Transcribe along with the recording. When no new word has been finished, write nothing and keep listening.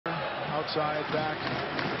outside back.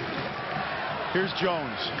 Here's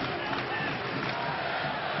Jones.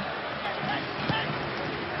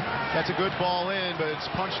 That's a good ball in, but it's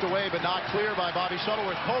punched away, but not clear by Bobby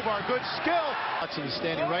Shuttleworth. Kovar, good skill. He's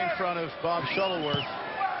standing right in front of Bob Shuttleworth.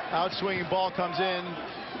 Outswinging ball comes in.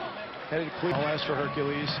 Headed clear. I'll ask for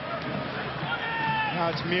Hercules.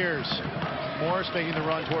 Now it's Mears. Morris making the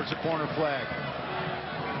run towards the corner flag.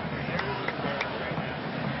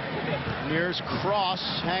 Mears cross,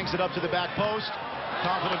 hangs it up to the back post.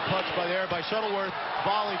 Confident punch by Shuttleworth.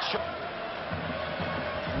 Volleyed.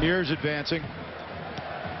 Mears advancing.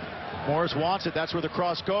 Morris wants it. That's where the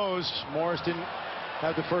cross goes. Morris didn't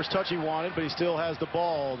have the first touch he wanted, but he still has the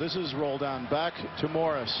ball. This is rolled down back to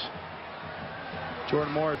Morris.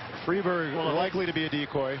 Jordan Morris. Freeberg likely to be a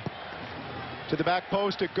decoy. To the back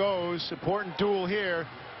post it goes. Important duel here.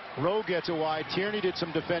 Rowe gets it wide. Tierney did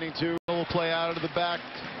some defending too. Will play out of the back.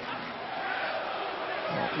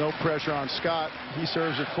 No pressure on Scott. He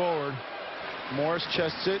serves it forward. Morris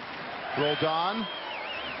chests it. Rolled on.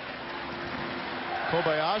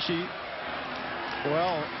 Kobayashi.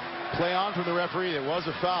 Well, play on from the referee. It was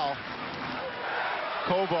a foul.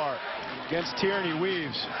 Kovar against Tierney.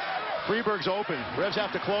 Weaves. Freeberg's open. Revs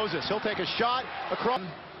have to close this. He'll take a shot across.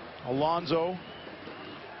 Alonso.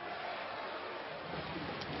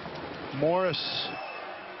 Morris.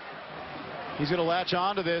 He's going to latch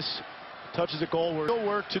on to this. Touches it goalward. Still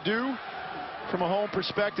work to do from a home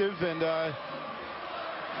perspective, and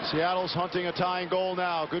Seattle's hunting a tying goal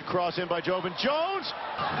now. Good cross in by Jovan Jones.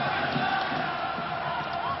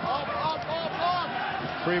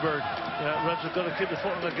 Freeberg. Yeah, Revs have got to keep the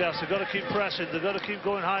foot on the gas. They've got to keep pressing. They've got to keep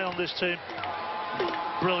going high on this team.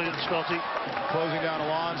 Brilliant, Scotty. Closing down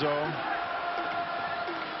Alonso.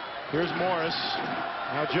 Here's Morris.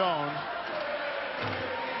 Now Jones.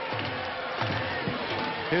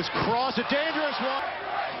 His cross, a dangerous one.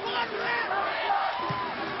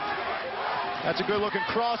 That's a good-looking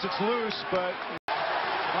cross. It's loose, but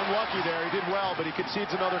unlucky there. He did well, but he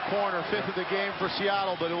concedes another corner. 5th of the game for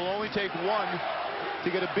Seattle, but it will only take one to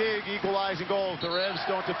get a big equalizing goal if the Revs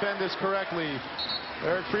don't defend this correctly.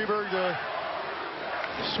 Eric Freeberg, the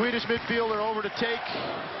Swedish midfielder, over to take,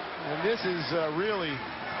 and this is really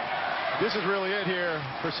it here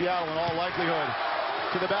for Seattle in all likelihood.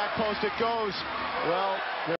 To the back post it goes. Well,